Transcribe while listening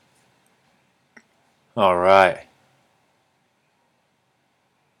All right.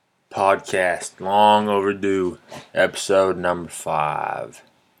 Podcast, long overdue. Episode number 5.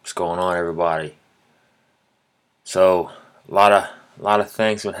 What's going on, everybody? So, a lot of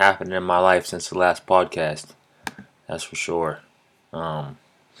things been happening in my life since the last podcast. That's for sure. Um,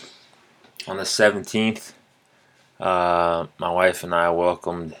 on the 17th, my wife and I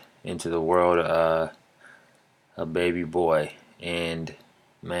welcomed into the world a baby boy, and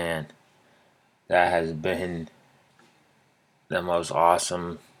man, that has been the most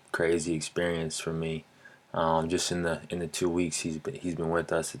awesome, crazy experience for me. Just in the 2 weeks he's been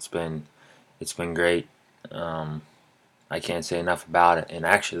with us, it's been great. Um, I can't say enough about it. And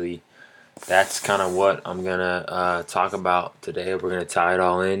actually, that's kind of what I'm gonna talk about today. We're gonna tie it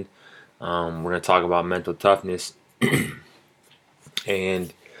all in. We're gonna talk about mental toughness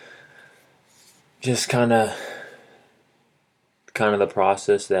and just kind of the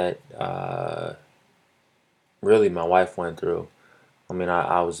process that really my wife went through. I mean,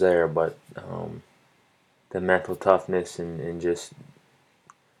 I was there, but the mental toughness and just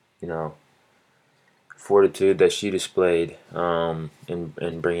you know fortitude that she displayed in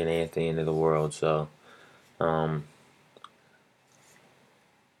bringing Anthony into the world. So, um,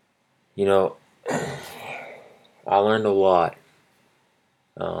 you know, I learned a lot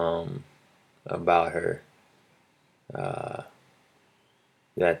um, about her uh,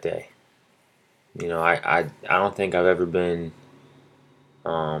 that day. I don't think I've ever been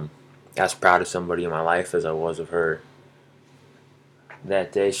as proud of somebody in my life as I was of her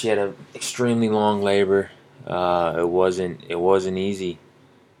that day. She had an extremely long labor. It wasn't easy,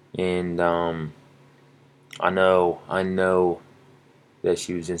 and I know that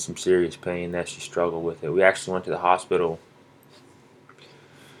she was in some serious pain, that she struggled with it. We actually went to the hospital.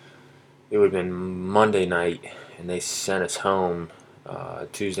 It would have been Monday night, and they sent us home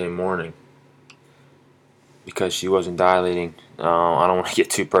Tuesday morning because she wasn't dilating. I don't want to get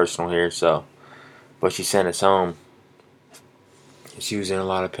too personal here, but she sent us home. She was in a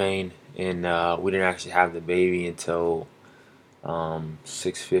lot of pain, and we didn't actually have the baby until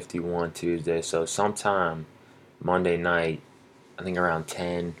 6:51 Tuesday. So sometime Monday night, I think around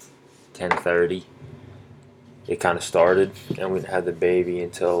 10:30, it kind of started, and we didn't have the baby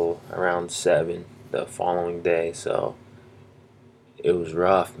until around 7 the following day. So it was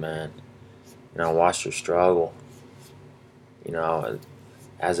rough, man. I watched her struggle. You know,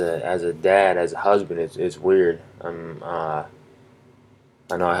 as a dad, as a husband, it's weird. I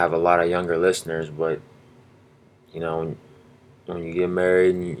know I have a lot of younger listeners, but when you get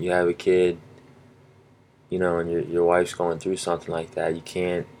married and you have a kid, and your wife's going through something like that, you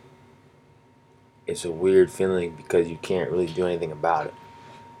can't. It's a weird feeling because you can't really do anything about it.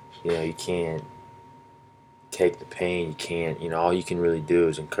 You can't take the pain. You can't. All you can really do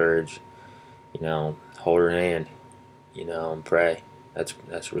is encourage. Hold her hand. And pray.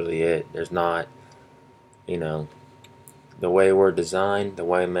 That's really it. There's not. You know, the way we're designed, the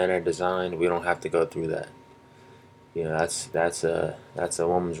way men are designed, we don't have to go through that. That's a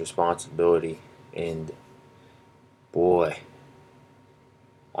woman's responsibility, and boy,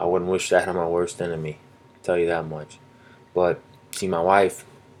 I wouldn't wish that on my worst enemy. I'll tell you that much. But see, my wife,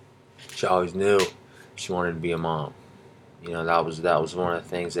 she always knew she wanted to be a mom. That was one of the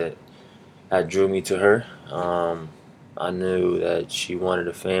things that drew me to her. I knew that she wanted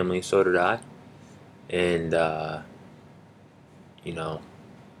a family, so did I, and you know,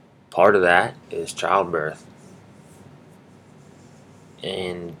 part of that is childbirth,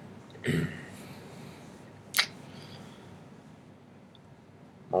 and my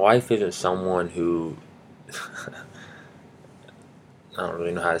wife isn't someone who I don't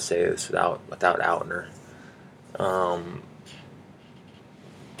really know how to say this without outing her. Um,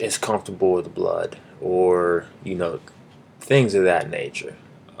 is comfortable with blood, or things of that nature,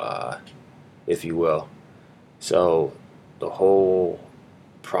 uh, if you will. So the whole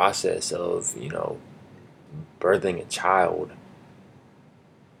process of birthing a child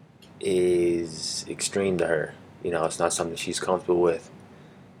is extreme to her. It's not something she's comfortable with.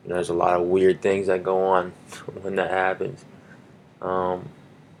 There's a lot of weird things that go on when that happens. Um,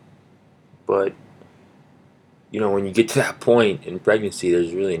 but when you get to that point in pregnancy,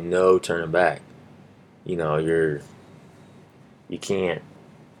 there's really no turning back. You can't.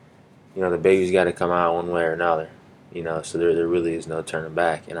 The baby's got to come out one way or another. So there really is no turning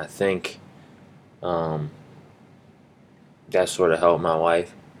back. And I think um, that sort of helped my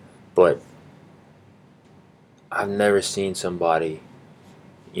wife. But I've never seen somebody,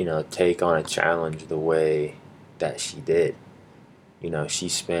 take on a challenge the way that she did. She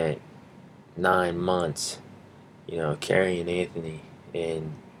spent 9 months, carrying Anthony,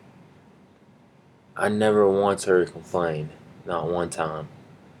 and I never once heard her complain, not one time.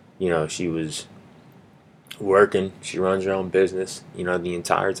 She was working. She runs her own business. The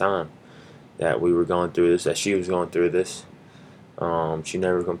entire time that we were going through this, that she was going through this, she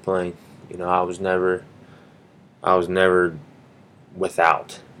never complained. I was never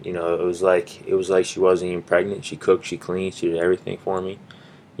without. It was like she wasn't even pregnant. She cooked, she cleaned, she did everything for me.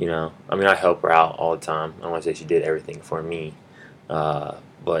 I help her out all the time. I don't want to say she did everything for me,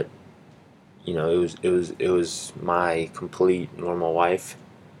 but it was my complete normal wife,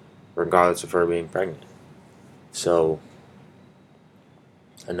 regardless of her being pregnant. So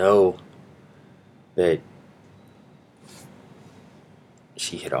I know that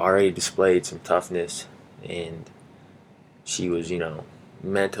she had already displayed some toughness, and she was,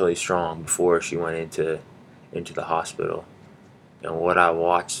 mentally strong before she went into the hospital. And what I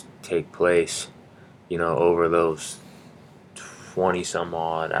watched take place, over those 20 some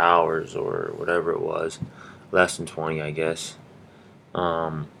odd hours or whatever it was, less than 20, I guess.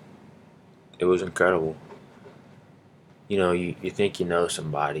 Um, it was incredible. You think you know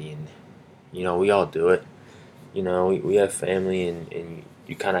somebody, and we all do it. We have family, and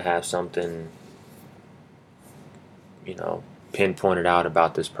you kind of have something, you know, pinpointed out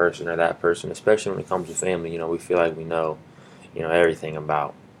about this person or that person, especially when it comes to family. We feel like we know, everything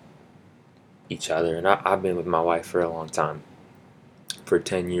about each other. And I've been with my wife for a long time, for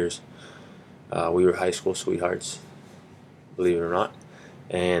 10 years. We were high school sweethearts, believe it or not.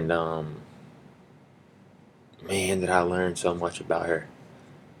 And man, did I learn so much about her.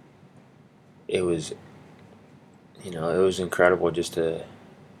 It was, it was incredible just to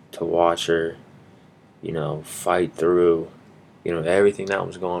watch her, fight through, everything that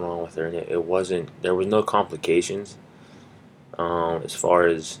was going on with her. And it wasn't, there was no complications, as far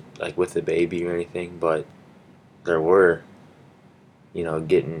as like with the baby or anything, but there were,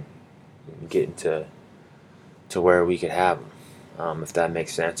 getting to where we could have them, if that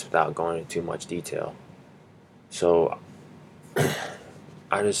makes sense, without going into too much detail. So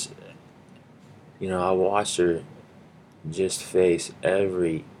I just, I watched her just face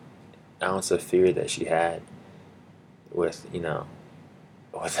every ounce of fear that she had with,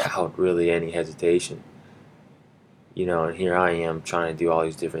 without really any hesitation. And here I am trying to do all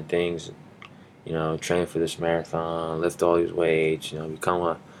these different things, train for this marathon, lift all these weights, become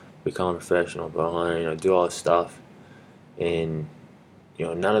a professional bow hunter, do all this stuff. And,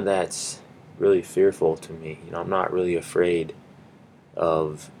 none of that's really fearful to me. I'm not really afraid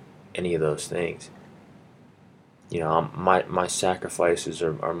of any of those things. My sacrifices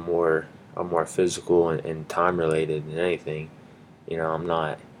are more physical and time related than anything. I'm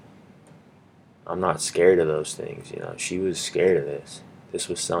not scared of those things. She was scared of this. This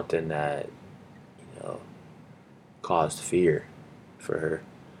was something that, you know, caused fear for her.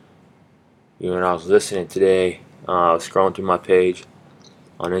 When I was listening today, I was scrolling through my page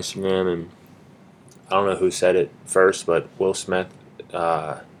on Instagram, and I don't know who said it first, but Will Smith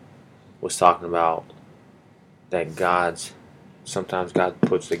uh, was talking about that sometimes God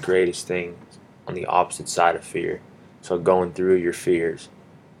puts the greatest thing on the opposite side of fear. So going through your fears,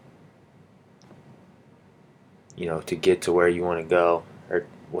 to get to where you want to go, or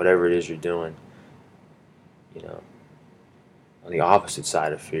whatever it is you're doing, you know, on the opposite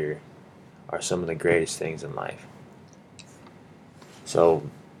side of fear are some of the greatest things in life. So,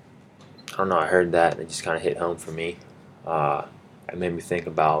 I don't know, I heard that and it just kind of hit home for me. It made me think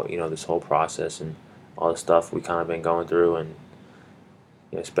about, this whole process and all the stuff we kind of been going through, and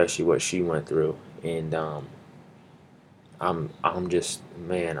especially what she went through. And I'm just,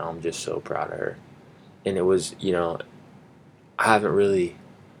 man, I'm just so proud of her. And it was, I haven't really,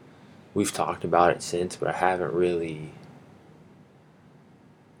 we've talked about it since, but I haven't really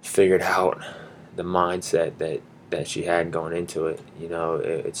figured out the mindset that she had going into it.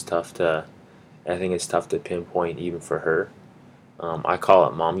 It's tough to, I think it's tough to pinpoint even for her. I call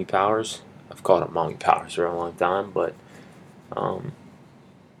it mommy powers. I've called it mommy powers for a long time, but um,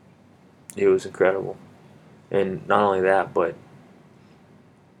 it was incredible. And not only that, but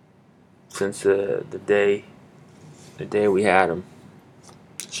since the day we had him,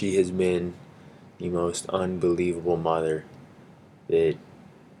 she has been the most unbelievable mother that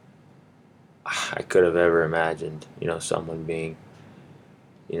I could have ever imagined. Someone being.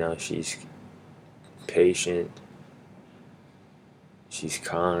 She's patient. She's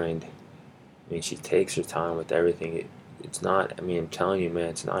kind. I mean, she takes her time with everything. It's not. I mean, I'm telling you, man,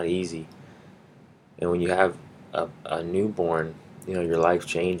 it's not easy. And when you have a newborn, your life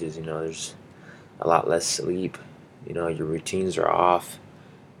changes. There's a lot less sleep. Your routines are off.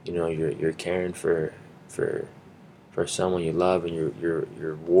 You're caring for for someone you love, and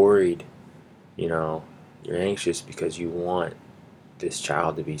you're worried. you know, you're anxious because you want this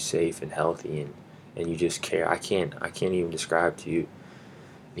child to be safe and healthy, and you just care. I can't even describe to you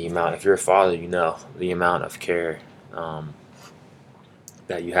the amount. If you're a father, you know the amount of care um,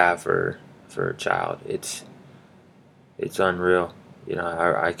 that you have for a child. It's unreal.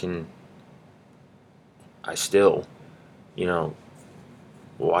 I still, you know,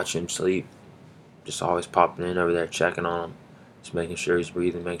 watch him sleep, just always popping in over there, checking on him, just making sure he's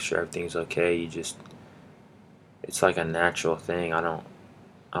breathing, make sure everything's okay. It's like a natural thing. I don't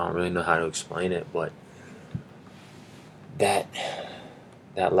really know how to explain it, but that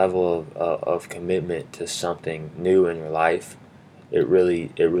that level of commitment to something new in your life, it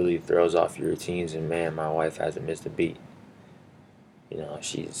really throws off your routines. And man, my wife hasn't missed a beat.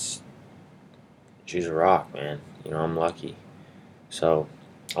 She's a rock, man. I'm lucky. So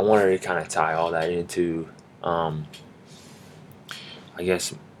I wanted to kind of tie all that into, um, I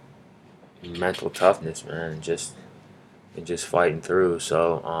guess, mental toughness, man, and just fighting through.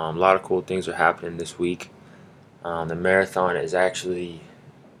 So a lot of cool things are happening this week. The marathon is actually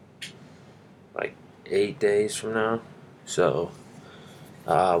like 8 days from now, so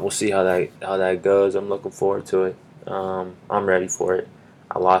we'll see how that goes. I'm looking forward to it. I'm ready for it.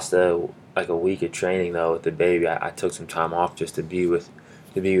 I lost a week of training though with the baby. I took some time off just to be with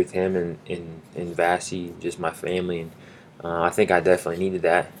him and Vassy, just my family, and I think I definitely needed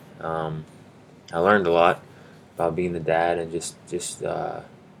that. I learned a lot about being the dad and just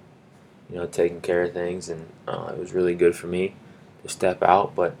taking care of things, and it was really good for me to step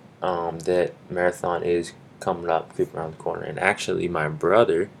out. But that marathon is coming up, creeping around the corner, and actually, my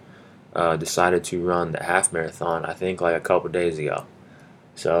brother decided to run the half marathon. I think like a couple days ago.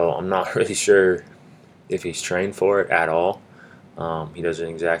 So I'm not really sure if he's trained for it at all. He doesn't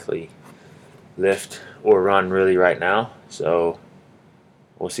exactly lift or run really right now, so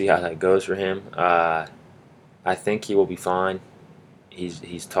we'll see how that goes for him. I think he will be fine.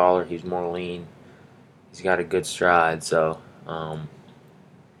 He's taller. He's more lean. He's got a good stride. So I'm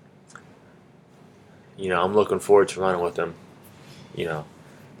looking forward to running with him. You know,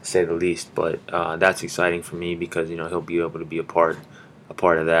 to say the least. But that's exciting for me because he'll be able to be a part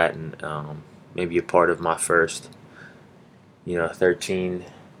of that, and maybe a part of my first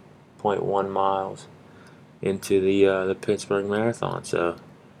 13.1 miles into the Pittsburgh Marathon. So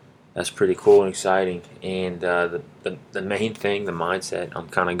that's pretty cool and exciting. And the main thing, the mindset I'm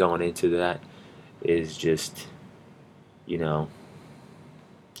kind of going into that is just you know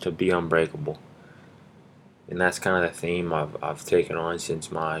to be unbreakable. And that's kind of the theme I've taken on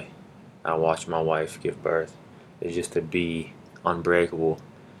since I watched my wife give birth, is just to be unbreakable.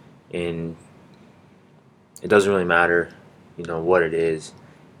 And it doesn't really matter, what it is.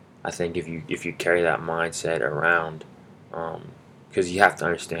 I think if you carry that mindset around, because you have to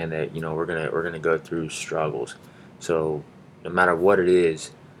understand that we're gonna go through struggles. So no matter what it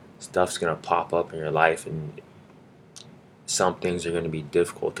is, stuff's gonna pop up in your life, and some things are gonna be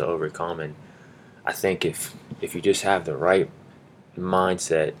difficult to overcome. And I think if you just have the right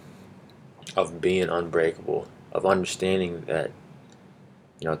mindset of being unbreakable, of understanding that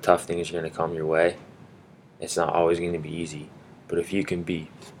tough things are going to come your way, it's not always going to be easy. But if you can be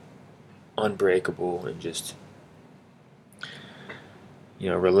unbreakable and just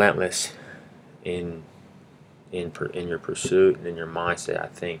relentless in in your pursuit and in your mindset, I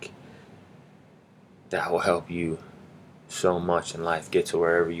think that will help you so much in life get to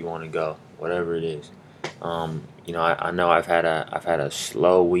wherever you want to go, whatever it is. I know I've had a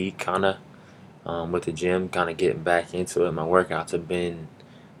slow week kind of with the gym, kind of getting back into it. My workouts they've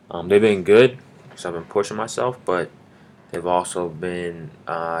been good, so I've been pushing myself, but they've also been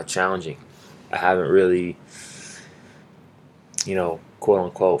challenging. I haven't really, quote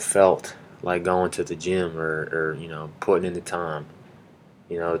unquote, felt like going to the gym or putting in the time.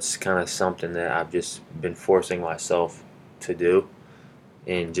 It's kind of something that I've just been forcing myself to do,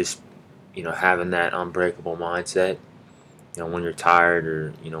 and just having that unbreakable mindset. When you're tired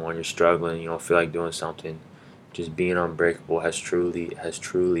or when you're struggling, you don't feel like doing something. Just being unbreakable has truly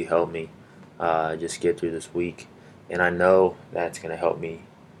helped me just get through this week, and I know that's gonna help me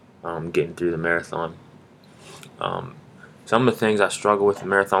getting through the marathon. Um, some of the things I struggle with the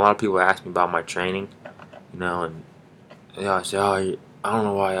marathon. A lot of people ask me about my training, and I say, "Oh, I don't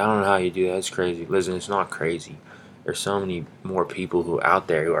know why. I don't know how you do that. It's crazy." Listen, it's not crazy. There's so many more people who out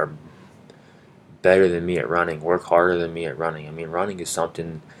there who are better than me at running, work harder than me at running. I mean, running is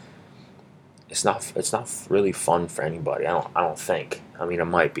something. It's not really fun for anybody. I don't think. I mean, it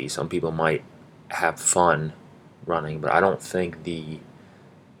might be. Some people might have fun running, but I don't think the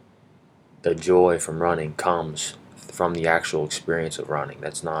joy from running comes from the actual experience of running.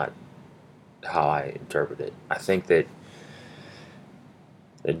 That's not. how I interpret it. I think that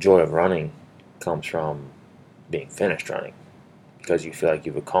the joy of running comes from being finished running because you feel like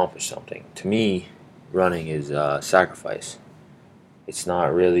you've accomplished something. To me, running is a sacrifice. It's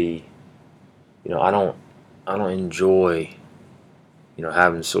not really, I don't enjoy,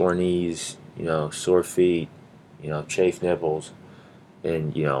 having sore knees, sore feet, chafed nipples,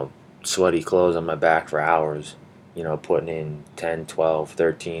 and, sweaty clothes on my back for hours, putting in 10, 12,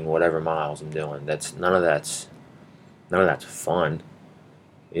 13, whatever miles I'm doing. None of that's fun.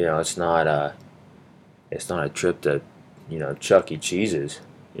 It's not a trip to, Chuck E. Cheese's.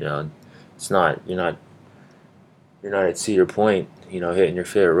 You know, it's not you're not at Cedar Point, hitting your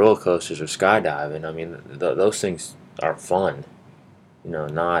favorite roller coasters or skydiving. I mean, those things are fun.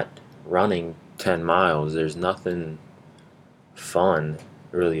 Not running 10 miles. There's nothing fun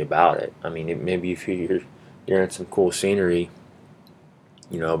really about it. I mean, maybe if you're in some cool scenery,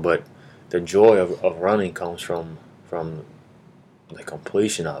 but the joy of running comes from the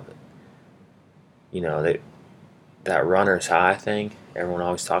completion of it. That runner's high thing. Everyone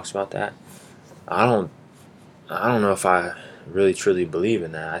always talks about that. I don't I don't know if I really truly believe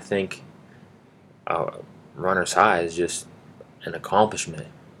in that. I think uh, runner's high is just an accomplishment.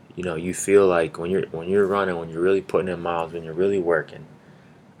 You feel like when you're running, when you're really putting in miles, when you're really working,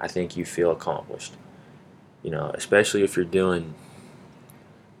 I think you feel accomplished. Especially if you're doing,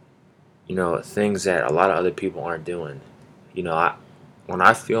 things that a lot of other people aren't doing. I when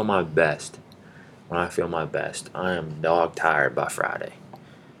I feel my best, I am dog tired by Friday.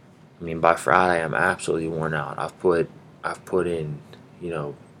 I mean, by Friday, I'm absolutely worn out. I've put in, you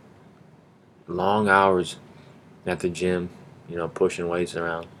know, long hours at the gym, pushing weights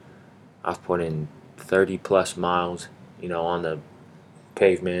around. I've put in 30 plus miles, on the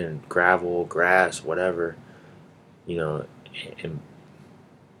pavement and gravel, grass, whatever, you know, and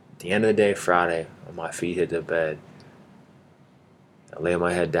at the end of the day, Friday, when my feet hit the bed, I lay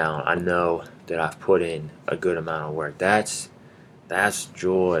my head down. I know that I've put in a good amount of work. That's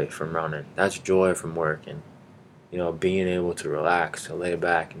joy from running. That's joy from working. Being able to relax, to lay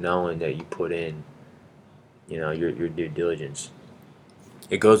back, knowing that you put in, your due diligence.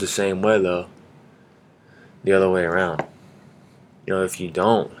 It goes the same way though, the other way around. If you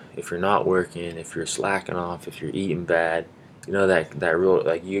don't, if you're not working, if you're slacking off, if you're eating bad, that real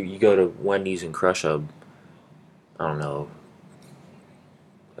like you go to Wendy's and crush a, I don't know,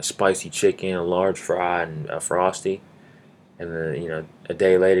 a spicy chicken, a large fry, and a frosty, and then a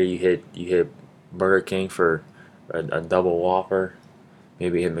day later you hit Burger King for a double Whopper,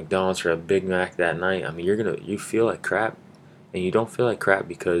 maybe hit McDonald's for a Big Mac that night. I mean, you feel like crap, and you don't feel like crap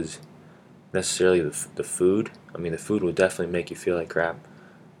because necessarily the food. I mean, the food will definitely make you feel like crap,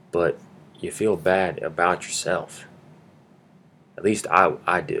 but you feel bad about yourself. At least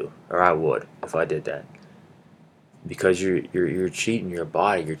I do, or I would if I did that, because you're cheating your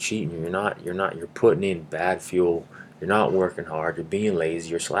body. You're cheating. You're putting in bad fuel. You're not working hard. You're being lazy.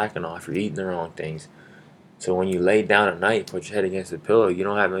 You're slacking off. You're eating the wrong things. So when you lay down at night, put your head against the pillow, you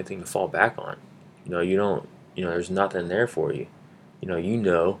don't have anything to fall back on. You don't. There's nothing there for you. You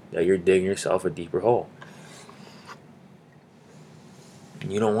know that you're digging yourself a deeper hole.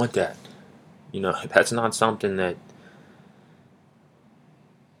 And you don't want that. That's not something that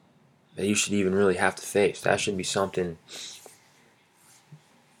you should even really have to face. That should be something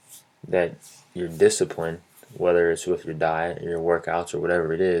that your discipline, whether it's with your diet, your workouts, or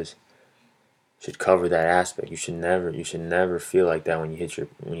whatever it is, should cover that aspect. You should never feel like that when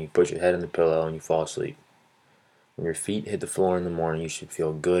you put your head in the pillow and you fall asleep. When your feet hit the floor in the morning, you should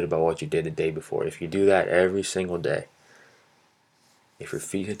feel good about what you did the day before. If you do that every single day, if your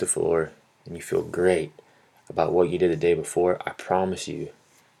feet hit the floor and you feel great about what you did the day before, I promise you,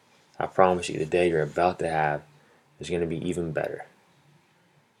 the day you're about to have is going to be even better.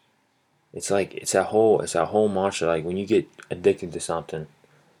 It's that whole mantra. Like when you get addicted to something,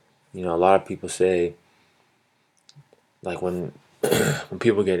 a lot of people say, like when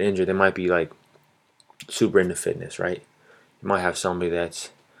people get injured, they might be like super into fitness, right? You might have somebody that's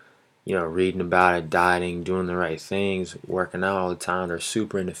reading about it, dieting, doing the right things, working out all the time. They're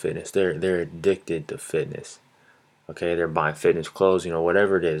super into fitness. They're addicted to fitness. Okay, they're buying fitness clothes,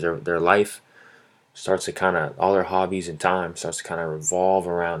 whatever it is. Their life starts to kind of, all their hobbies and time starts to kind of revolve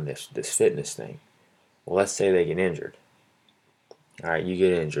around this fitness thing. Well, let's say they get injured. All right, you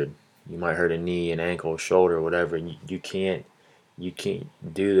get injured. You might hurt a knee, an ankle, shoulder, whatever. You can't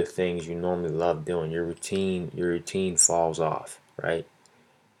do the things you normally love doing. Your routine falls off, right?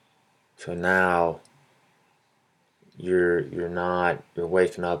 So now you're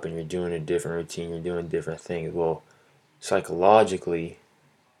waking up and you're doing a different routine. You're doing different things. Well, psychologically,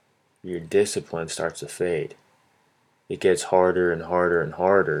 your discipline starts to fade. It gets harder and harder and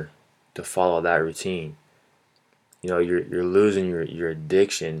harder to follow that routine. You're losing your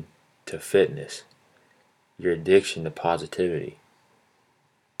addiction to fitness, your addiction to positivity.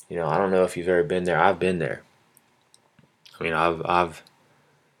 I don't know if you've ever been there. I've been there. I mean, I've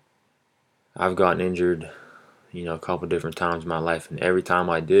gotten injured, a couple different times in my life, and every time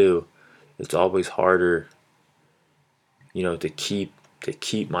I do, it's always harder, to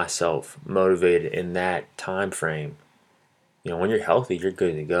keep myself motivated in that time frame. When you're healthy, you're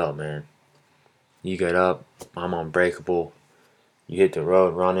good to go, man. You get up, I'm unbreakable. You hit the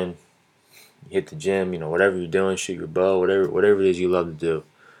road running, you hit the gym, whatever you're doing, shoot your bow, whatever it is you love to do.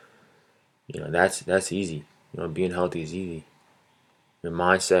 That's easy. Being healthy is easy. Your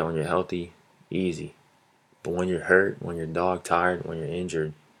mindset when you're healthy, easy. But when you're hurt, when you're dog tired, when you're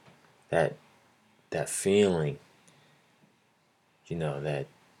injured, that that feeling, that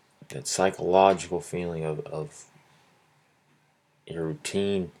psychological feeling of your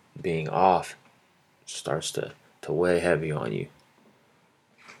routine being off starts to weigh heavy on you.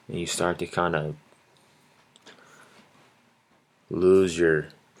 And you start to kind of lose your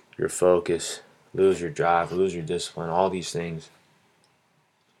focus, lose your drive, lose your discipline, all these things.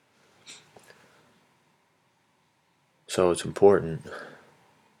 So it's important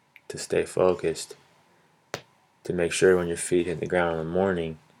to stay focused, to make sure when your feet hit the ground in the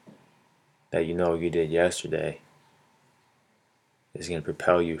morning that you know what you did yesterday is going to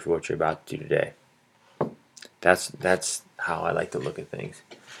propel you for what you're about to do today. That's how I like to look at things.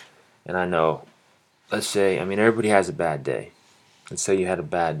 And I know, let's say, everybody has a bad day. Let's say you had a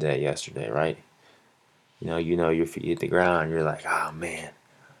bad day yesterday, right? Your feet hit the ground. You're like, oh man,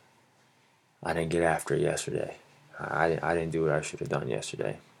 I didn't get after it yesterday. I didn't do what I should have done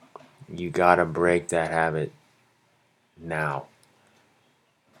yesterday. You gotta break that habit now.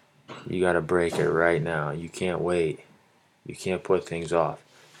 You gotta break it right now. You can't wait. You can't put things off.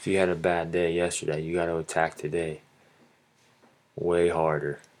 If you had a bad day yesterday, you gotta attack today way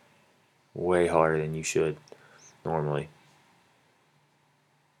harder. Way harder than you should normally.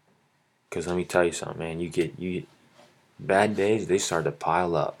 Because let me tell you something, man. You get bad days, they start to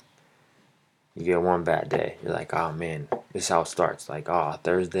pile up. You get one bad day, you're like, oh man, this is how it starts. Like,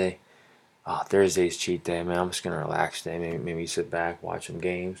 Thursday. Oh, Thursday's cheat day, man. I'm just gonna relax today. Maybe sit back, watch some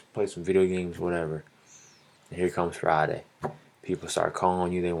games, play some video games, whatever. And here comes Friday. People start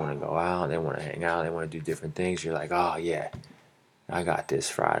calling you. They want to go out. They want to hang out. They want to do different things. You're like, oh yeah, I got this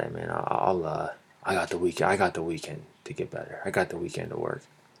Friday, man. I got the weekend. I got the weekend to get better. I got the weekend to work.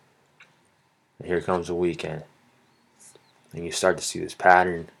 And here comes the weekend, and you start to see this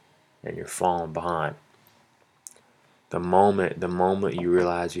pattern, and you're falling behind. The moment you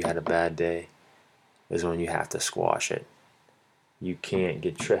realize you had a bad day is when you have to squash it. You can't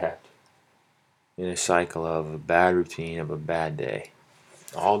get trapped in a cycle of a bad routine, of a bad day.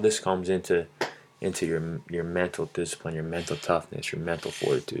 All this comes into your mental discipline, your mental toughness, your mental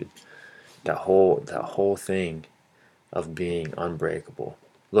fortitude. That whole thing of being unbreakable.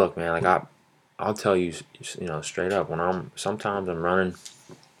 Look, man, like I'll tell you, straight up. Sometimes I'm running,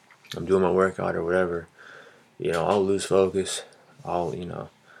 I'm doing my workout or whatever. I'll lose focus. I'll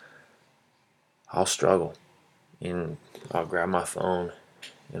struggle, and I'll grab my phone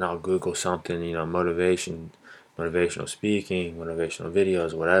and I'll Google something, motivational speaking, motivational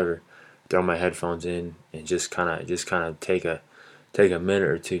videos, whatever. Throw my headphones in and just kind of take a minute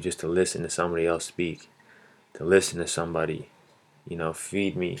or two just to listen to somebody else speak, to listen to somebody,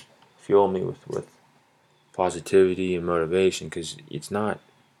 fuel me with positivity and motivation, because it's not,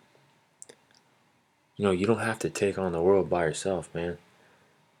 you don't have to take on the world by yourself, man.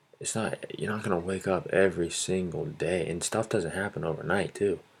 It's not, you're not gonna wake up every single day, and stuff doesn't happen overnight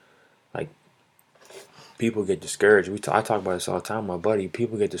too. Like, people get discouraged. I talk about this all the time, my buddy.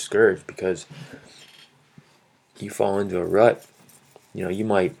 People get discouraged because you fall into a rut. You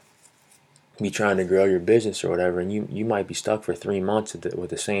might be trying to grow your business or whatever, and you might be stuck for 3 months with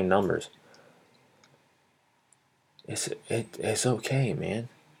the same numbers. It's okay, man.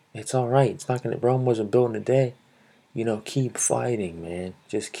 It's all right. It's not gonna. Rome wasn't built in a day. Keep fighting, man.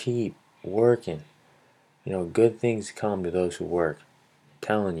 Just keep working. Good things come to those who work. I'm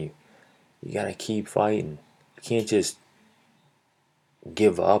telling you, you gotta keep fighting. You can't just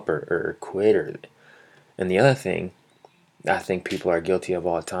give up or quit. And the other thing I think people are guilty of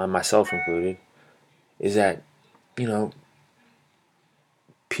all the time, myself included, is that you know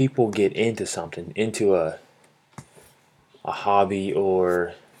people get into something, into a hobby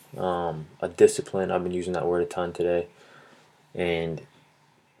or a discipline. I've been using that word a ton today, and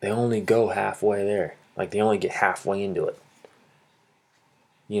they only go halfway there. Like, they only get halfway into it.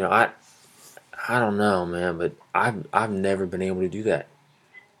 You know, I don't know, man, but I've never been able to do that.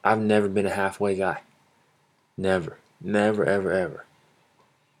 I've never been a halfway guy. Never. Never, ever, ever.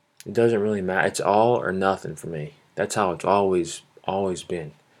 It doesn't really matter. It's all or nothing for me. That's how it's always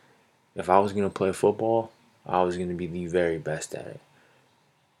been. If I was gonna play football, I was gonna be the very best at it.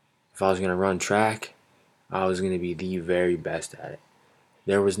 If I was gonna run track, I was gonna be the very best at it.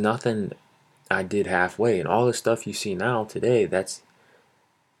 There was nothing I did halfway, and all the stuff you see now today,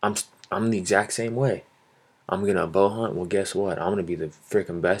 I'm I'm the exact same way. I'm gonna bow hunt. Well, guess what? I'm gonna be the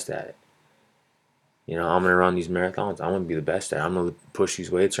freaking best at it. You know, I'm gonna run these marathons. I'm gonna be the best at it. I'm gonna push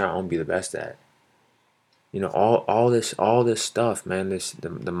these weights around. I'm gonna be the best at it. You know, all this stuff, man. The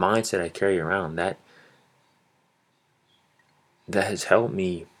mindset I carry around that has helped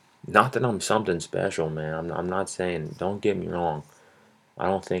me. Not that I'm something special, man. I'm not saying. Don't get me wrong. I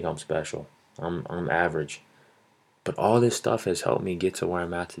don't think I'm special. I'm average. But all this stuff has helped me get to where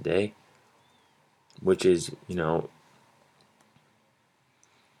I'm at today, which is,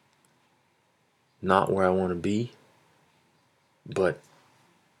 not where I want to be, but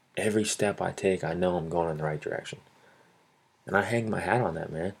every step I take, I know I'm going in the right direction. And I hang my hat on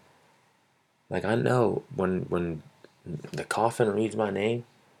that, man. Like I know when the coffin reads my name,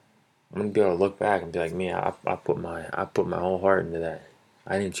 I'm gonna be able to look back and be like, man, I put my whole heart into that.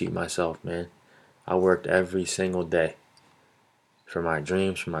 I didn't cheat myself, man. I worked every single day for my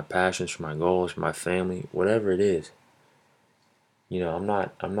dreams, for my passions, for my goals, for my family, whatever it is. I'm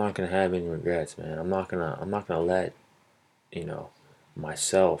not gonna have any regrets, man. I'm not gonna let, you know,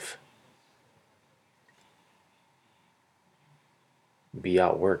 myself be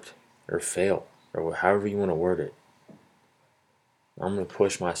outworked or fail or however you want to word it. I'm gonna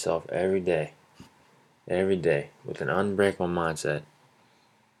push myself every day with an unbreakable mindset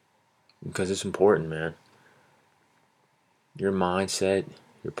because it's important, man. Your mindset,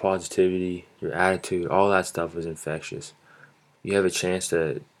 your positivity, your attitude, all that stuff is infectious. You have a chance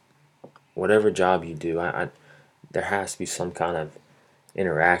to whatever job you do. There has to be some kind of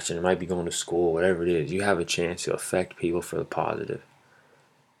interaction. It might be going to school, whatever it is. You have a chance to affect people for the positive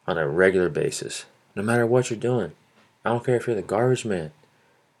on a regular basis, no matter what you're doing. I don't care if you're the garbage man.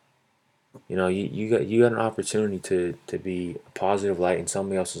 You got an opportunity to be a positive light in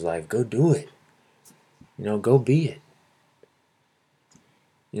somebody else's life. Go do it. Go be it.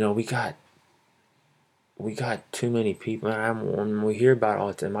 We got too many people. When we hear about it all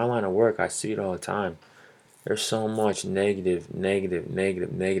the time, in my line of work, I see it all the time. There's so much negative, negative,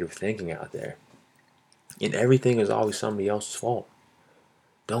 negative, negative thinking out there, and everything is always somebody else's fault.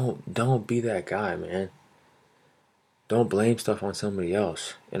 Don't be that guy, man. Don't blame stuff on somebody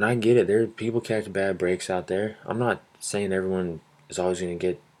else. And I get it. There people catch bad breaks out there. I'm not saying everyone is always going to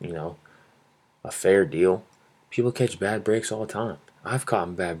get a fair deal. People catch bad breaks all the time. I've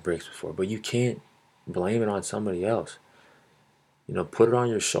caught bad breaks before, but you can't blame it on somebody else. Put it on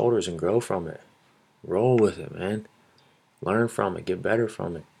your shoulders and grow from it. Roll with it, man. Learn from it. Get better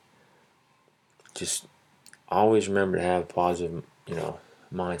from it. Just always remember to have a positive,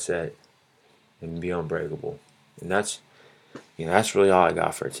 mindset and be unbreakable. And that's really all I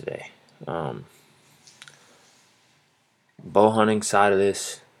got for today. Bow hunting side of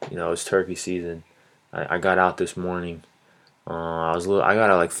this, it's turkey season. I got out this morning. I got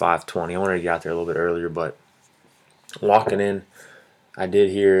out like 5:20. I wanted to get out there a little bit earlier, but walking in, I did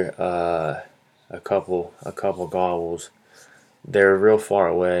hear a couple gobbles. They're real far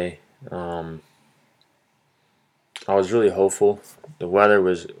away. I was really hopeful. The weather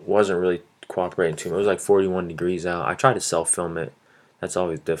wasn't really cooperating too much. It was like 41 degrees out. I tried to self film it. That's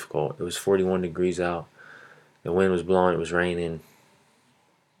always difficult. It was 41 degrees out. The wind was blowing. It was raining.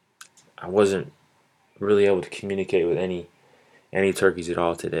 I wasn't really able to communicate with any turkeys at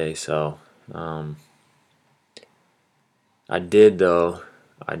all today. So um, I did though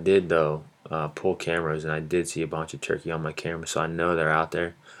pull cameras, and I did see a bunch of turkey on my camera, so I know they're out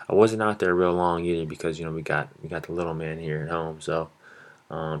there. I wasn't out there real long either because we got the little man here at home, so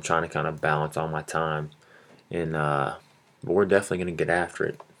I'm trying to kind of balance all my time, and but we're definitely gonna get after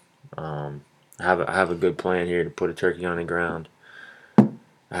it. I have a good plan here to put a turkey on the ground.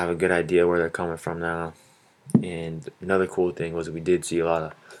 I have a good idea where they're coming from now, and another cool thing was we did see a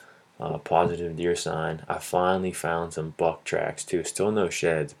lot of positive deer sign. I finally found some buck tracks too. Still no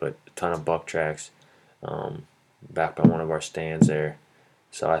sheds, but a ton of buck tracks um, back by one of our stands there.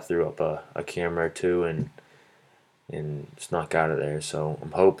 So I threw up a camera or two and snuck out of there. So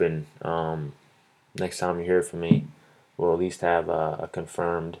I'm hoping next time you hear from me, we'll at least have a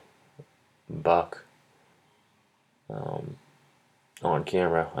confirmed buck um, on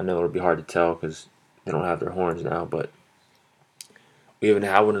camera. I know it'll be hard to tell because they don't have their horns now, but We haven't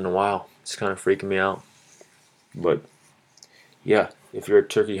had one in a while. It's kind of freaking me out. But yeah, if you're a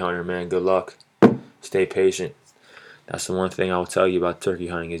turkey hunter, man, good luck. Stay patient. That's the one thing I will tell you about turkey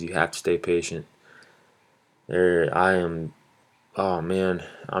hunting is you have to stay patient. I am. Oh man,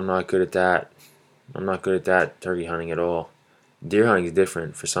 I'm not good at that. I'm not good at that turkey hunting at all. Deer hunting is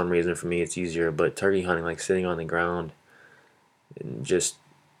different for some reason. For me, it's easier. But turkey hunting, like sitting on the ground and just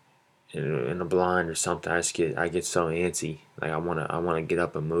in a blind or something, I get so antsy. Like I wanna get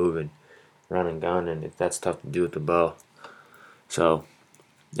up and move and run and gun, and that's tough to do with the bow. So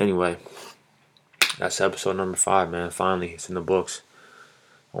anyway, that's episode number 5, man. Finally, it's in the books.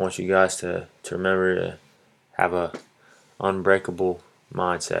 I want you guys to remember to have a unbreakable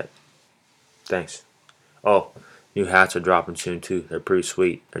mindset. Thanks. Oh, new hats are dropping soon too. They're pretty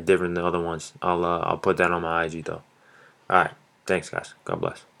sweet. They're different than the other ones. I'll put that on my IG though. All right. Thanks, guys. God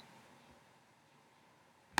bless.